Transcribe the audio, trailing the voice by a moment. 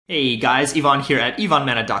Hey guys, Ivan here at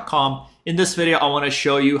ivanmana.com. In this video, I want to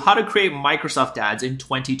show you how to create Microsoft ads in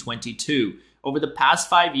 2022. Over the past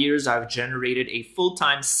 5 years, I've generated a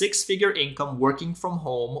full-time six-figure income working from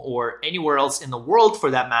home or anywhere else in the world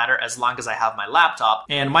for that matter, as long as I have my laptop.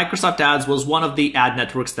 And Microsoft Ads was one of the ad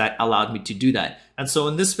networks that allowed me to do that. And so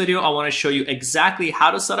in this video, I want to show you exactly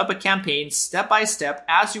how to set up a campaign step by step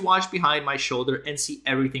as you watch behind my shoulder and see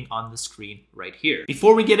everything on the screen right here.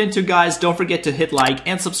 Before we get into guys, don't forget to hit like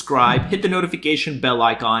and subscribe, hit the notification bell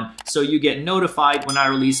icon so you get notified when I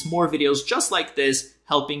release more videos just like this,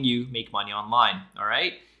 helping you make money online, all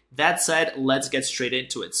right? That said, let's get straight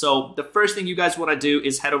into it. So the first thing you guys wanna do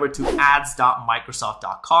is head over to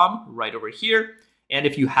ads.microsoft.com right over here. And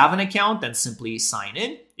if you have an account, then simply sign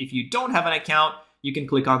in. If you don't have an account, you can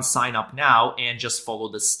click on sign up now and just follow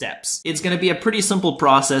the steps. It's gonna be a pretty simple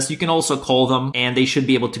process. You can also call them and they should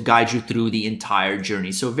be able to guide you through the entire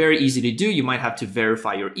journey. So very easy to do. You might have to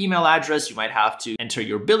verify your email address. You might have to enter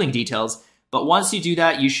your billing details. But once you do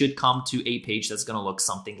that, you should come to a page that's gonna look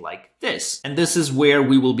something like this. And this is where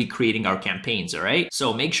we will be creating our campaigns, all right?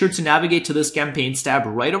 So make sure to navigate to this campaigns tab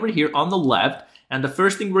right over here on the left. And the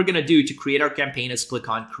first thing we're gonna do to create our campaign is click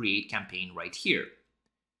on Create Campaign right here.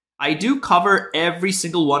 I do cover every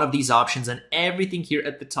single one of these options and everything here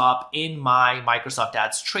at the top in my Microsoft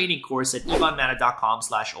Ads training course at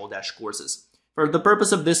ivanmana.com/all-courses. For the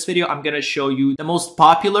purpose of this video, I'm gonna show you the most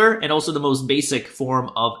popular and also the most basic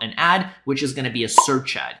form of an ad, which is gonna be a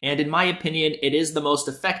search ad. And in my opinion, it is the most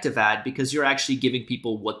effective ad because you're actually giving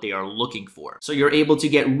people what they are looking for. So you're able to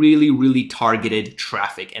get really targeted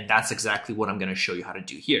traffic, and that's exactly what I'm gonna show you how to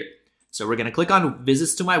do here. So we're gonna click on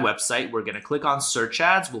visits to my website. We're gonna click on search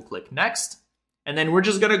ads. We'll click next. And then we're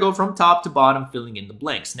just gonna go from top to bottom, filling in the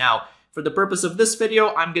blanks. Now, for the purpose of this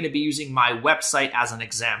video, I'm gonna be using my website as an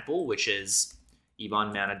example, which is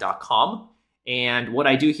ivanmana.com. And what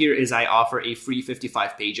I do here is I offer a free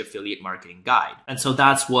 55-page affiliate marketing guide. And so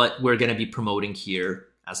that's what we're gonna be promoting here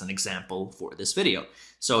as an example for this video.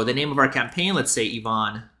 So the name of our campaign, let's say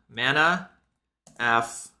Ivan Mana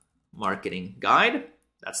Aff Marketing Guide.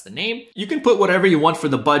 That's the name. You can put whatever you want for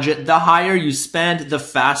the budget. The higher you spend, the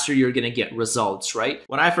faster you're gonna get results, right?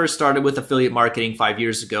 When I first started with affiliate marketing 5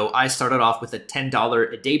 years ago, I started off with a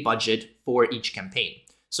 $10 a day budget for each campaign.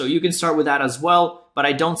 So you can start with that as well, but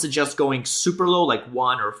I don't suggest going super low, like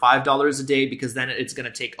 $1 or $5 a day, because then it's gonna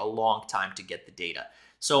take a long time to get the data.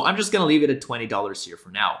 So I'm just gonna leave it at $20 here for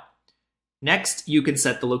now. Next, you can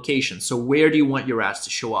set the location. So where do you want your ads to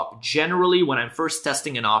show up? Generally, when I'm first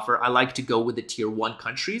testing an offer, I like to go with the tier 1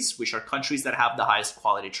 countries, which are countries that have the highest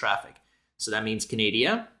quality traffic. So that means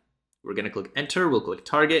Canada. We're gonna click enter, we'll click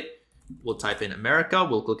target, we'll type in America,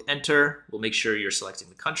 we'll click enter, we'll make sure you're selecting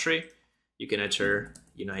the country. You can enter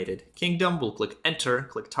United Kingdom, we'll click enter,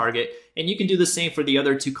 click target, and you can do the same for the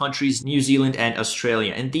other 2 countries, New Zealand and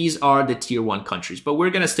Australia. And these are the tier 1 countries, but we're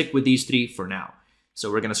gonna stick with these 3 for now.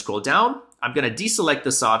 So we're gonna scroll down. I'm gonna deselect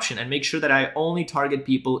this option and make sure that I only target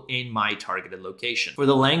people in my targeted location. For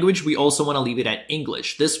the language, we also wanna leave it at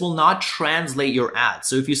English. This will not translate your ad.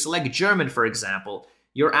 So if you select German, for example,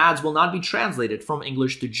 your ads will not be translated from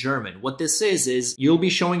English to German. What this is you'll be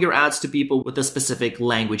showing your ads to people with a specific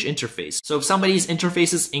language interface. So if somebody's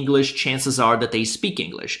interface is English, chances are that they speak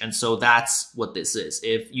English. And so that's what this is.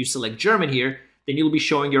 If you select German here, then you'll be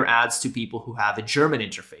showing your ads to people who have a German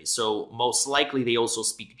interface. So most likely they also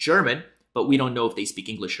speak German, but we don't know if they speak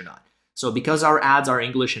English or not. So because our ads are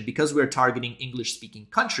English and because we're targeting English-speaking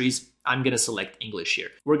countries, I'm gonna select English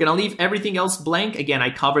here. We're gonna leave everything else blank. Again, I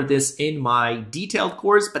covered this in my detailed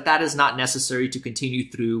course, but that is not necessary to continue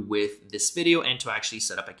through with this video and to actually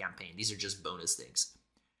set up a campaign. These are just bonus things.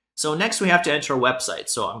 So next we have to enter our website.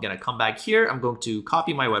 So I'm gonna come back here. I'm going to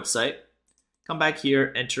copy my website, come back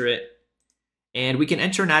here, enter it, and we can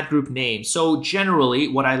enter an ad group name. So generally,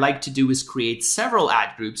 what I like to do is create several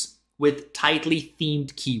ad groups with tightly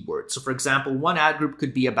themed keywords. So for example, one ad group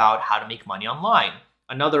could be about how to make money online.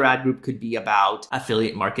 Another ad group could be about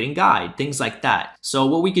affiliate marketing guide, things like that. So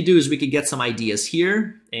what we could do is we could get some ideas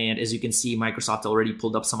here. And as you can see, Microsoft already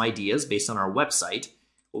pulled up some ideas based on our website.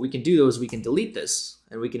 What we can do though is we can delete this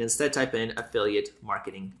and we can instead type in affiliate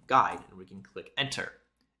marketing guide and we can click enter.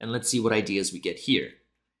 And let's see what ideas we get here.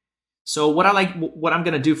 So what I'm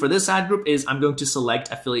gonna do for this ad group is I'm going to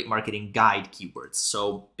select affiliate marketing guide keywords.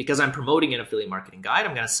 So because I'm promoting an affiliate marketing guide,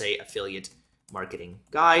 I'm gonna say affiliate marketing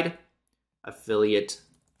guide, affiliate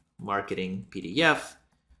marketing PDF,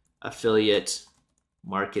 affiliate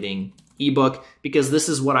marketing ebook, because this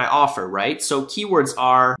is what I offer, right? So keywords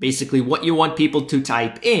are basically what you want people to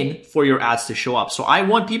type in for your ads to show up. So I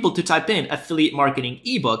want people to type in affiliate marketing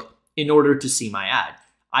ebook in order to see my ad.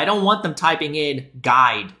 I don't want them typing in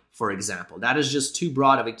guide for example. That is just too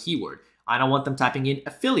broad of a keyword. I don't want them typing in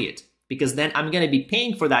affiliate because then I'm going to be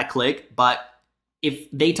paying for that click. But if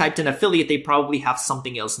they typed in affiliate, they probably have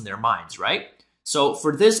something else in their minds, right? So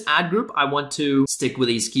for this ad group, I want to stick with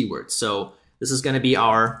these keywords. So this is going to be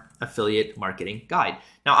our affiliate marketing guide.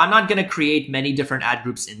 Now, I'm not going to create many different ad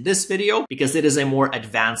groups in this video because it is a more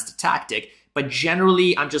advanced tactic. But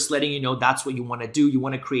generally, I'm just letting you know that's what you want to do. You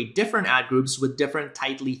want to create different ad groups with different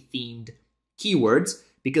tightly themed keywords,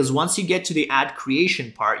 because once you get to the ad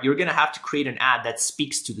creation part, you're going to have to create an ad that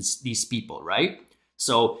speaks to these people, right?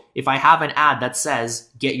 So if I have an ad that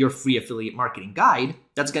says, get your free affiliate marketing guide,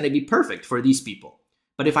 that's going to be perfect for these people.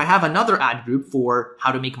 But if I have another ad group for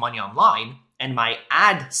how to make money online, and my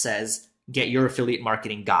ad says, get your affiliate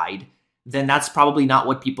marketing guide, then that's probably not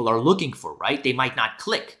what people are looking for, right? They might not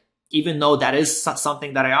click, even though that is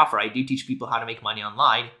something that I offer. I do teach people how to make money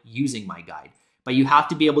online using my guide. But you have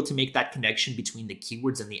to be able to make that connection between the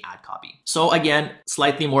keywords and the ad copy. So again,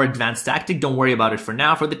 slightly more advanced tactic. Don't worry about it for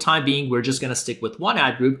now. For the time being, we're just going to stick with one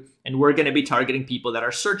ad group, and we're going to be targeting people that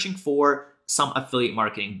are searching for some affiliate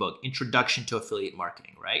marketing book, Introduction to Affiliate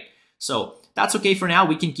Marketing, right? So that's okay for now.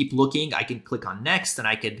 We can keep looking. I can click on next, and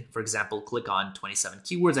I could, for example, click on 27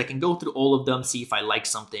 keywords. I can go through all of them, see if I like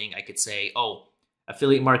something. I could say, oh,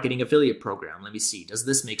 affiliate marketing affiliate program. Let me see. Does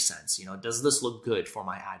this make sense? You know, does this look good for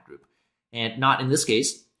my ad group? And not in this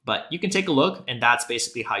case, but you can take a look, and that's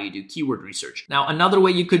basically how you do keyword research. Now, another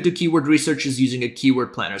way you could do keyword research is using a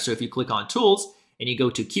keyword planner. So if you click on tools and you go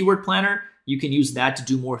to keyword planner, you can use that to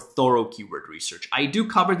do more thorough keyword research. I do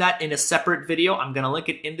cover that in a separate video. I'm going to link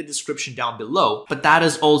it in the description down below, but that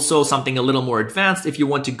is also something a little more advanced if you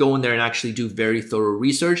want to go in there and actually do very thorough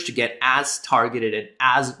research to get as targeted and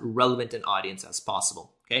as relevant an audience as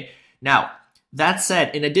possible. Okay. Now, that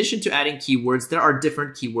said, in addition to adding keywords, there are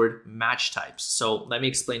different keyword match types. So let me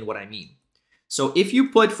explain what I mean. So if you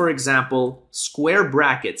put, for example, square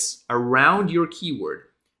brackets around your keyword,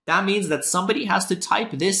 that means that somebody has to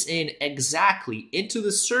type this in exactly into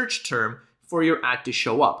the search term for your ad to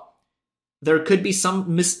show up. There could be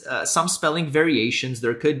some spelling variations.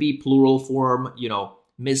 There could be plural form,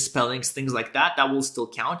 misspellings, things like that. That will still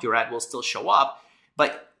count. Your ad will still show up.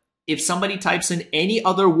 But if somebody types in any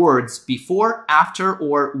other words before, after,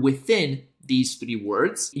 or within these three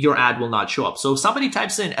words, your ad will not show up. So if somebody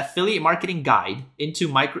types in affiliate marketing guide into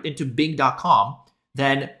bing.com,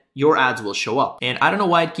 then your ads will show up. And I don't know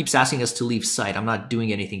why it keeps asking us to leave site. I'm not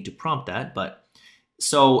doing anything to prompt that, but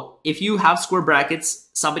so if you have square brackets,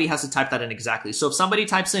 somebody has to type that in exactly. So if somebody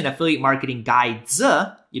types in affiliate marketing guides,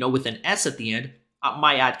 with an S at the end,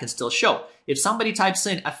 my ad can still show. If somebody types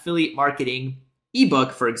in affiliate marketing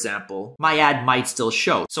ebook, for example, my ad might still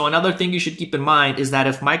show. So another thing you should keep in mind is that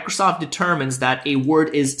if Microsoft determines that a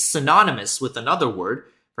word is synonymous with another word,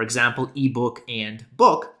 for example, ebook and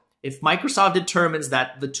book, if Microsoft determines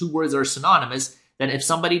that the two words are synonymous, then if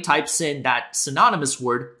somebody types in that synonymous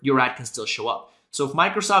word, your ad can still show up. So if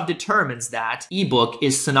Microsoft determines that ebook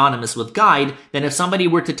is synonymous with guide, then if somebody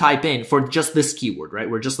were to type in for just this keyword, right?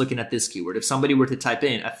 We're just looking at this keyword. If somebody were to type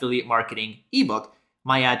in affiliate marketing ebook,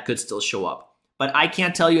 my ad could still show up. But I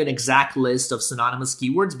can't tell you an exact list of synonymous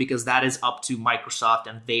keywords because that is up to Microsoft,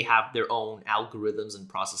 and they have their own algorithms and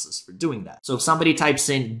processes for doing that. So if somebody types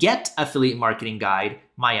in get affiliate marketing guide,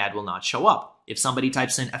 my ad will not show up. If somebody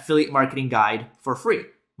types in affiliate marketing guide for free,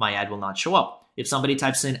 my ad will not show up. If somebody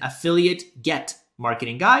types in affiliate get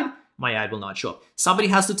marketing guide, my ad will not show up. Somebody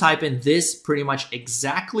has to type in this pretty much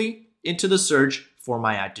exactly into the search for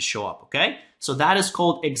my ad to show up, okay? So that is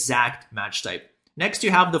called exact match type. Next,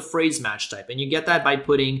 you have the phrase match type, and you get that by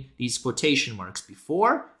putting these quotation marks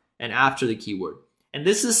before and after the keyword. And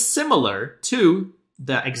this is similar to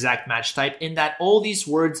the exact match type in that all these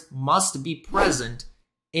words must be present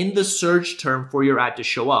in the search term for your ad to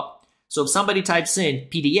show up. So if somebody types in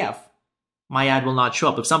PDF, my ad will not show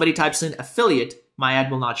up. If somebody types in affiliate, my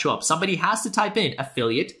ad will not show up. Somebody has to type in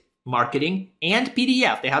affiliate, marketing, and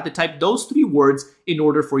PDF. They have to type those three words in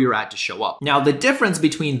order for your ad to show up. Now, the difference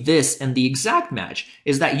between this and the exact match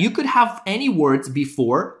is that you could have any words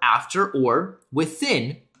before, after, or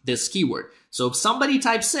within this keyword. So if somebody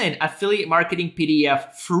types in affiliate marketing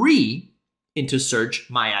PDF free into search,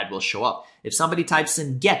 my ad will show up. If somebody types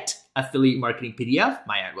in get affiliate marketing PDF,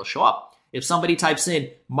 my ad will show up. If somebody types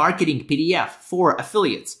in marketing PDF for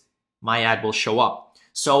affiliates, my ad will show up.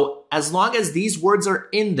 So as long as these words are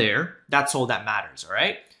in there, that's all that matters, all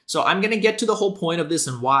right? So I'm going to get to the whole point of this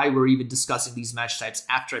and why we're even discussing these match types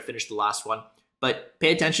after I finish the last one. But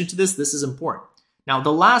pay attention to this. This is important. Now,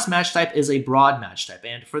 the last match type is a broad match type.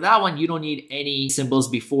 And for that one, you don't need any symbols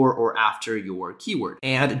before or after your keyword.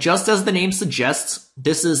 And just as the name suggests,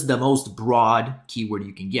 this is the most broad keyword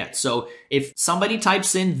you can get. So if somebody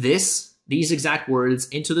types in these exact words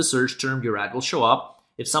into the search term, your ad will show up.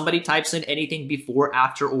 If somebody types in anything before,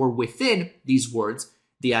 after, or within these words,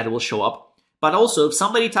 the ad will show up. But also, if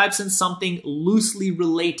somebody types in something loosely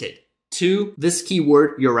related to this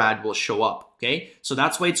keyword, your ad will show up. Okay, so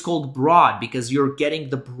that's why it's called broad, because you're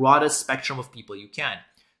getting the broadest spectrum of people you can.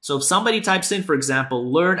 So if somebody types in, for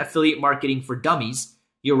example, learn affiliate marketing for dummies,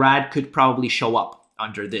 your ad could probably show up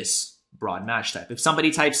under this broad match type. If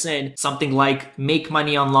somebody types in something like make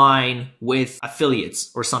money online with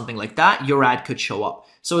affiliates or something like that, your ad could show up.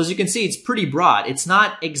 So as you can see, it's pretty broad. It's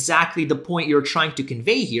not exactly the point you're trying to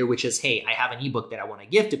convey here, which is, hey, I have an ebook that I want to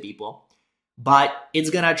give to people, but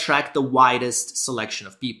it's going to attract the widest selection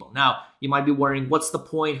of people. Now, you might be wondering, what's the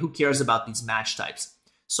point? Who cares about these match types?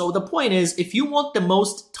 So the point is, if you want the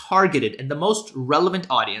most targeted and the most relevant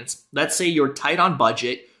audience, let's say you're tight on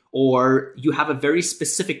budget, or you have a very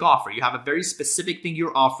specific offer, you have a very specific thing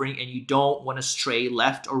you're offering and you don't want to stray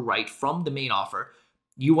left or right from the main offer,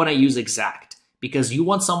 you want to use exact, because you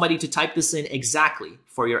want somebody to type this in exactly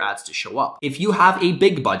for your ads to show up. If you have a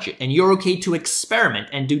big budget and you're okay to experiment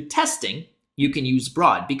and do testing, you can use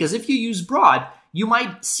broad, because if you use broad, you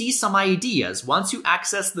might see some ideas once you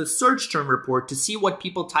access the search term report to see what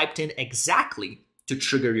people typed in exactly to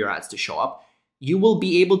trigger your ads to show up. You will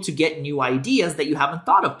be able to get new ideas that you haven't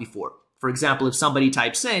thought of before. For example, if somebody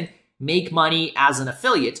types in make money as an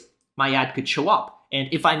affiliate, my ad could show up. And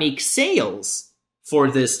if I make sales for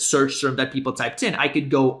this search term that people typed in, I could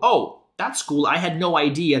go, oh, that's cool. I had no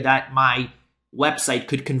idea that my website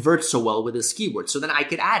could convert so well with this keyword. So then I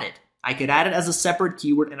could add it. I could add it as a separate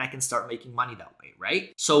keyword and I can start making money that way,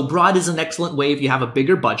 right? So broad is an excellent way if you have a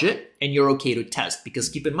bigger budget and you're okay to test, because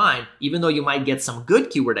keep in mind, even though you might get some good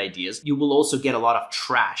keyword ideas, you will also get a lot of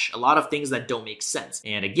trash, a lot of things that don't make sense.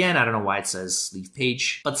 And again, I don't know why it says leave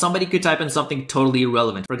page, but somebody could type in something totally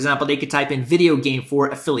irrelevant. For example, they could type in video game for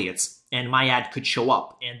affiliates and my ad could show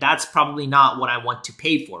up. And that's probably not what I want to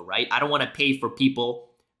pay for, right? I don't want to pay for people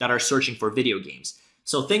that are searching for video games.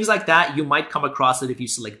 So things like that, you might come across it if you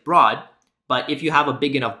select broad, but if you have a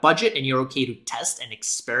big enough budget and you're okay to test and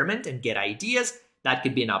experiment and get ideas, that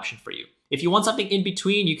could be an option for you. If you want something in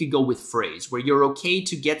between, you could go with phrase, where you're okay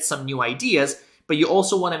to get some new ideas, but you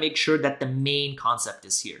also want to make sure that the main concept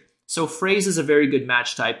is here. So phrase is a very good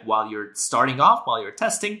match type while you're starting off, while you're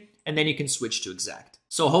testing, and then you can switch to exact.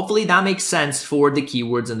 So hopefully that makes sense for the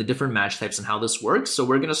keywords and the different match types and how this works. So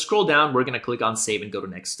we're going to scroll down, we're going to click on save and go to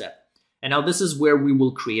next step. And now this is where we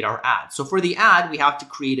will create our ad. So for the ad, we have to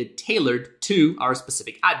create it tailored to our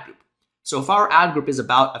specific ad group. So if our ad group is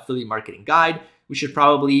about affiliate marketing guide, we should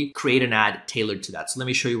probably create an ad tailored to that. So let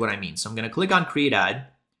me show you what I mean. So I'm going to click on create ad.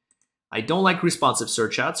 I don't like responsive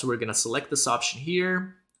search ads, so we're going to select this option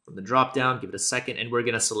here from the drop down, give it a second, and we're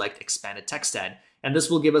going to select expanded text ad. And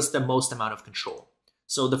this will give us the most amount of control.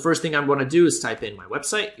 So the first thing I'm going to do is type in my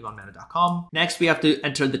website, ivanmana.com. Next, we have to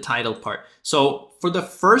enter the title part. So for the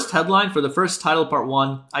first headline, for the first title part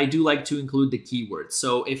 1, I do like to include the keywords.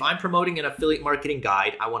 So if I'm promoting an affiliate marketing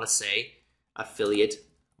guide, I want to say affiliate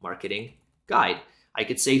marketing guide. I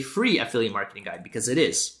could say free affiliate marketing guide because it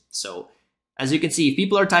is. So as you can see, if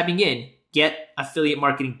people are typing in get affiliate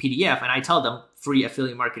marketing PDF and I tell them free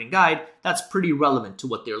affiliate marketing guide, that's pretty relevant to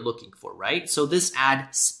what they're looking for, right? So this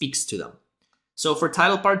ad speaks to them. So for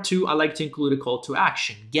title part 2, I like to include a call to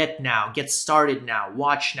action. Get now, get started now,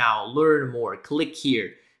 watch now, learn more, click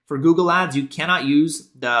here. For Google Ads, you cannot use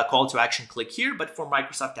the call to action click here, but for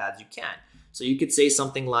Microsoft Ads, you can. So you could say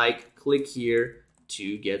something like click here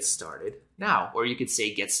to get started now, or you could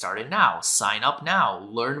say get started now, sign up now,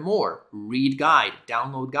 learn more, read guide,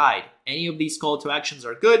 download guide. Any of these call to actions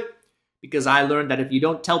are good because I learned that if you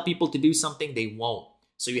don't tell people to do something, they won't.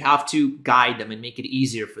 So you have to guide them and make it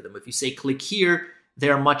easier for them. If you say click here,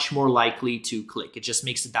 they're much more likely to click. It just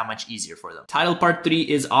makes it that much easier for them. Title part 3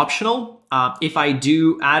 is optional. If I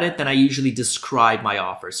do add it, then I usually describe my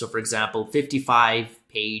offer. So for example,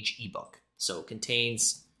 55-page ebook. So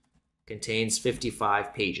contains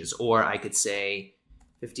 55 pages. Or I could say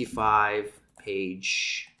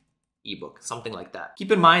 55-page ebook, something like that.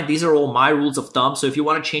 Keep in mind, these are all my rules of thumb. So if you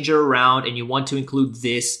want to change it around and you want to include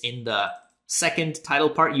this in the second title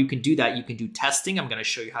part, you can do that. You can do testing. I'm going to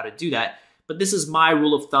show you how to do that. But this is my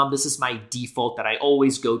rule of thumb. This is my default that I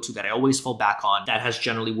always go to, that I always fall back on. That has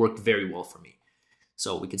generally worked very well for me.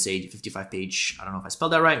 So we can say 55-page, I don't know if I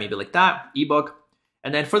spelled that right, maybe like that, ebook.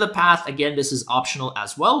 And then for the path, again, this is optional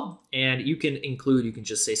as well. And you can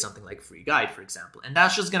just say something like free guide, for example. And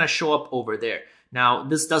that's just going to show up over there. Now,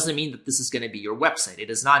 this doesn't mean that this is going to be your website. It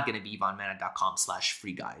is not going to be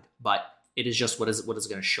ivanmana.com/free guide, but it is just what is going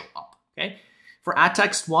to show up. Okay. For ad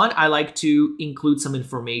text 1, I like to include some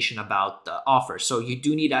information about the offer. So you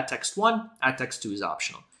do need ad text 1, ad text 2 is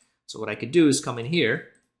optional. So what I could do is come in here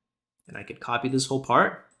and I could copy this whole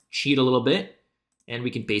part, cheat a little bit, and we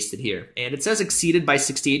can paste it here. And it says exceeded by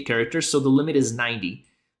 68 characters, so the limit is 90.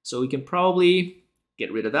 So we can probably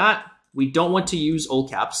get rid of that. We don't want to use all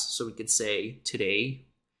caps, so we could say today.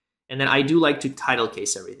 And then I do like to title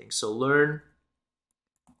case everything. So learn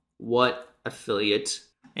what affiliate.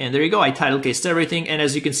 And there you go, I title cased everything. And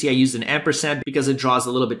as you can see, I used an ampersand because it draws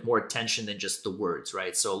a little bit more attention than just the words,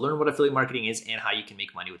 right? So learn what affiliate marketing is and how you can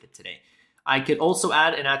make money with it today. I could also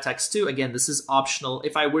add an ad text too. Again, this is optional.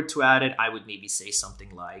 If I were to add it, I would maybe say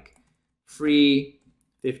something like free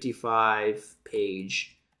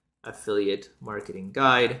 55-page affiliate marketing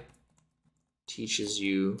guide teaches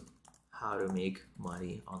you how to make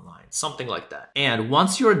money online, something like that. And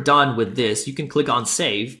once you're done with this, you can click on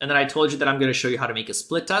save. And then I told you that I'm going to show you how to make a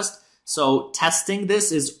split test. So testing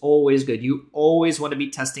this is always good. You always want to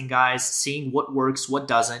be testing, guys, seeing what works, what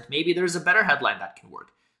doesn't. Maybe there's a better headline that can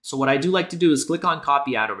work. So what I do like to do is click on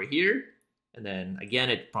copy ad over here. And then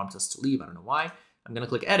again, it prompts us to leave. I don't know why. I'm going to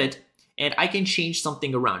click edit and I can change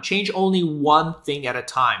something around. Change only one thing at a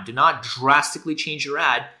time. Do not drastically change your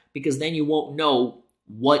ad because then you won't know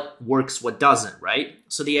what works, what doesn't, right?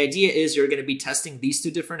 So the idea is you're going to be testing these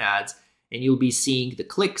 2 different ads and you'll be seeing the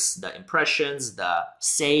clicks, the impressions, the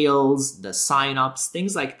sales, the signups,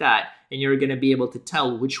 things like that. And you're going to be able to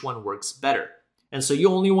tell which one works better. And so you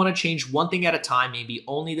only want to change one thing at a time, maybe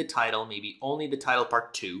only the title, maybe only the title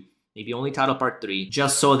part 2, maybe only title part 3,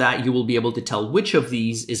 just so that you will be able to tell which of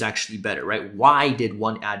these is actually better, right? Why did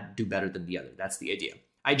one ad do better than the other? That's the idea.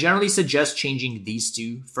 I generally suggest changing these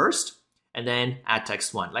 2 first and then ad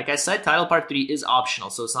text 1. Like I said, title part 3 is optional,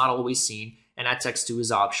 so it's not always seen, and ad text 2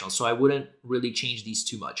 is optional. So I wouldn't really change these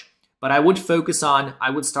too much. But I would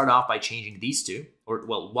start off by changing these 2, or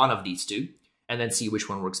well, one of these 2, and then see which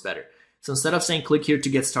one works better. So instead of saying click here to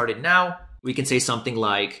get started now, we can say something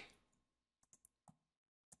like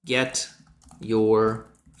get your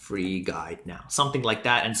free guide now, something like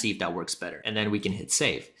that, and see if that works better. And then we can hit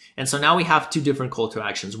save. And so now we have 2 different call to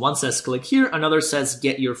actions. One says click here, another says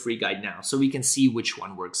get your free guide now. So we can see which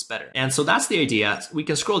one works better. And so that's the idea. We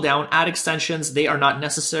can scroll down, add extensions. They are not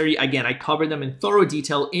necessary. Again, I covered them in thorough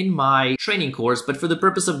detail in my training course, but for the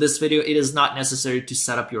purpose of this video, it is not necessary to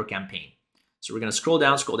set up your campaign. So we're going to scroll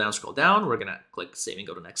down, scroll down, scroll down. We're going to click save and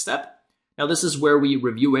go to next step. Now this is where we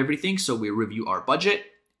review everything. So we review our budget.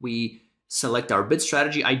 We select our bid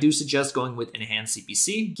strategy. I do suggest going with enhanced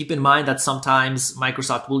CPC. Keep in mind that sometimes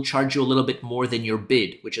Microsoft will charge you a little bit more than your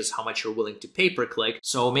bid, which is how much you're willing to pay per click.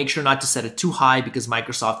 So make sure not to set it too high because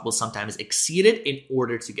Microsoft will sometimes exceed it in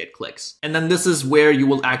order to get clicks. And then this is where you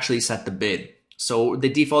will actually set the bid. So the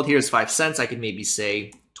default here is 5 cents. I could maybe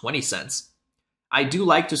say 20 cents. I do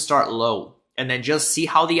like to start low and then just see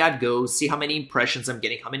how the ad goes, see how many impressions I'm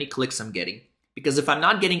getting, how many clicks I'm getting. Because if I'm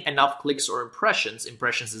not getting enough clicks or impressions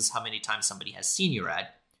is how many times somebody has seen your ad,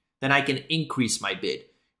 then I can increase my bid,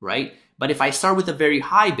 right? But if I start with a very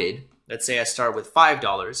high bid, let's say I start with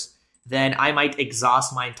 $5, then I might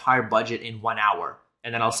exhaust my entire budget in 1 hour.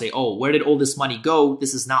 And then I'll say, oh, where did all this money go?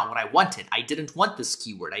 This is not what I wanted. I didn't want this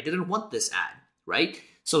keyword. I didn't want this ad, right?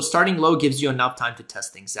 So starting low gives you enough time to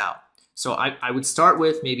test things out. So I would start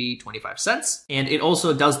with maybe 25 cents. And it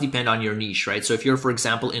also does depend on your niche, right? So if you're, for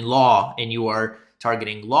example, in law and you are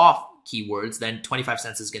targeting law keywords, then 25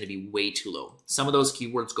 cents is going to be way too low. Some of those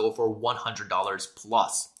keywords go for $100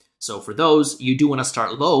 plus. So for those, you do want to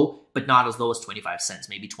start low, but not as low as 25 cents,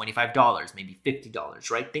 maybe $25, maybe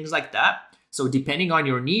 $50, right? Things like that. So depending on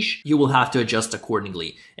your niche, you will have to adjust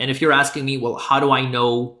accordingly. And if you're asking me, well, how do I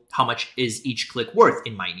know how much is each click worth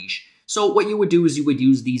in my niche? So what you would do is you would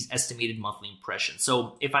use these estimated monthly impressions.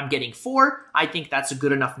 So if I'm getting 4, I think that's a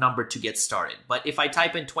good enough number to get started. But if I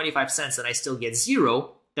type in 25 cents and I still get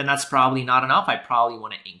 0, then that's probably not enough. I probably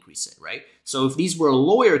want to increase it, right? So if these were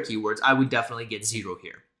lawyer keywords, I would definitely get 0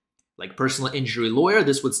 here. Like personal injury lawyer,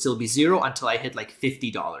 this would still be 0 until I hit like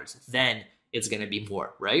 $50. Then it's going to be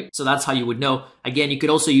more, right? So that's how you would know. Again, you could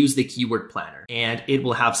also use the keyword planner and it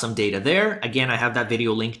will have some data there. Again, I have that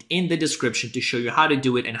video linked in the description to show you how to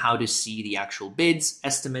do it and how to see the actual bids,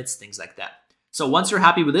 estimates, things like that. So once you're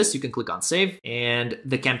happy with this, you can click on save and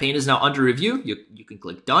the campaign is now under review. You can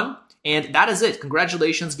click done and that is it.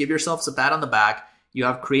 Congratulations. Give yourselves a pat on the back. You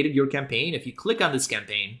have created your campaign. If you click on this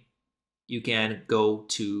campaign, you can go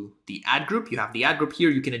to the ad group. You have the ad group here.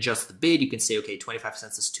 You can adjust the bid. You can say, okay, 25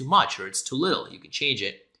 cents is too much or it's too little. You can change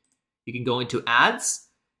it. You can go into ads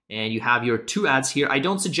and you have your 2 ads here. I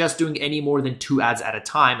don't suggest doing any more than 2 ads at a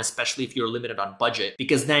time, especially if you're limited on budget,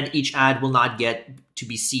 because then each ad will not get to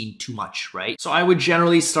be seen too much, right? So I would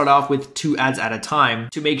generally start off with 2 ads at a time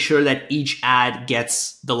to make sure that each ad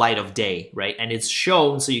gets the light of day, right? And it's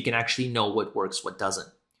shown so you can actually know what works, what doesn't.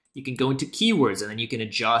 You can go into keywords and then you can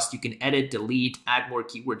adjust, you can edit, delete, add more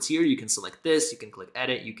keywords here. You can select this, you can click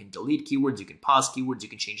edit, you can delete keywords, you can pause keywords, you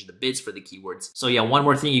can change the bids for the keywords. So yeah, one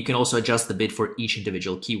more thing, you can also adjust the bid for each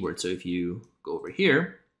individual keyword. So if you go over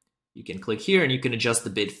here, you can click here and you can adjust the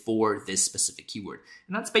bid for this specific keyword.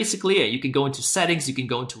 And that's basically it. You can go into settings, you can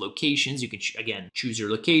go into locations, you can, again, choose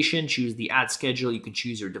your location, choose the ad schedule, you can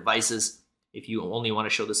choose your devices. If you only want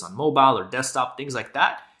to show this on mobile or desktop, things like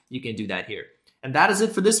that, you can do that here. And that is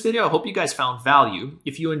it for this video. I hope you guys found value.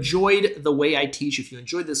 If you enjoyed the way I teach, if you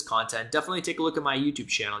enjoyed this content, definitely take a look at my YouTube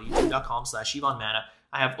channel, youtube.com/IvanManna.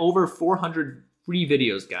 I have over 400 free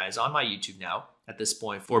videos, guys, on my YouTube now at this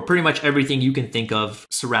point for pretty much everything you can think of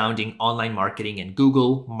surrounding online marketing and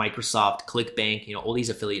Google, Microsoft, ClickBank, you know, all these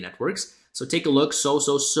affiliate networks. So take a look. So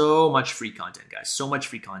much free content, guys. So much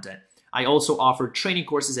free content. I also offer training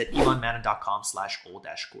courses at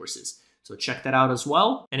ivanmanna.com/all-courses. So check that out as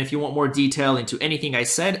well. And if you want more detail into anything I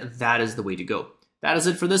said, that is the way to go. That is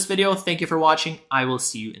it for this video. Thank you for watching. I will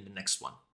see you in the next one.